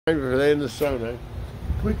For in the sauna,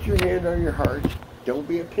 put your hand on your heart. Don't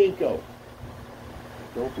be a pinko.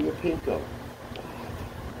 Don't be a pinko.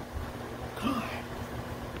 God.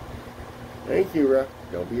 Thank you, Ra.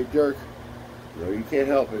 Don't be a jerk. No, you can't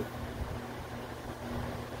help it.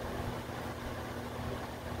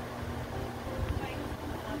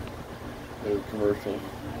 Little commercial.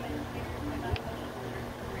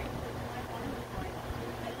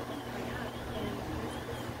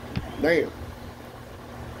 Damn.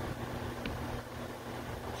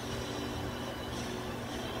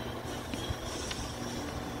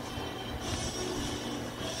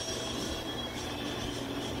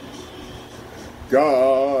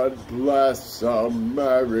 God bless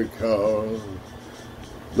America,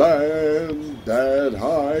 land that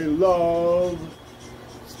I love.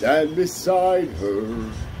 Stand beside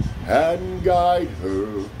her and guide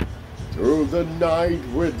her through the night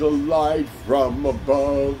with the light from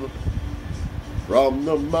above. From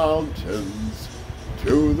the mountains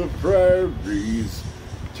to the prairies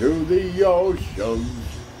to the oceans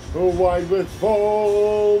white with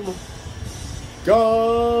foam.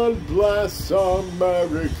 God bless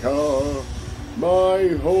America, my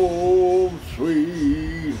home,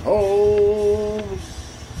 sweet home.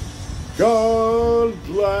 God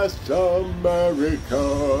bless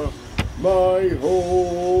America, my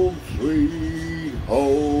home, sweet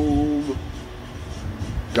home.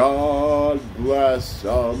 God bless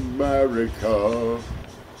America,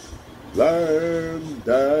 land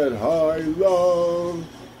that I love.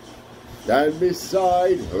 Stand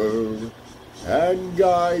beside her and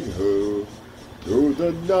guide her through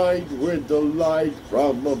the night with the light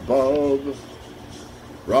from above.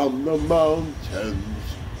 From the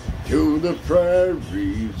mountains to the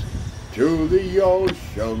prairies to the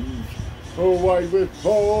oceans white with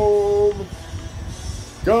foam.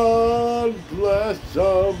 God bless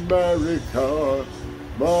America,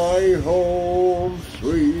 my home,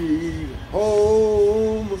 sweet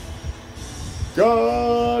home.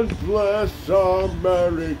 God bless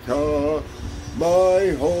America,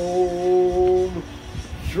 my home,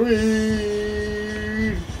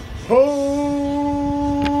 sweet home.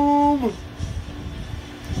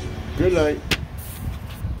 Good night.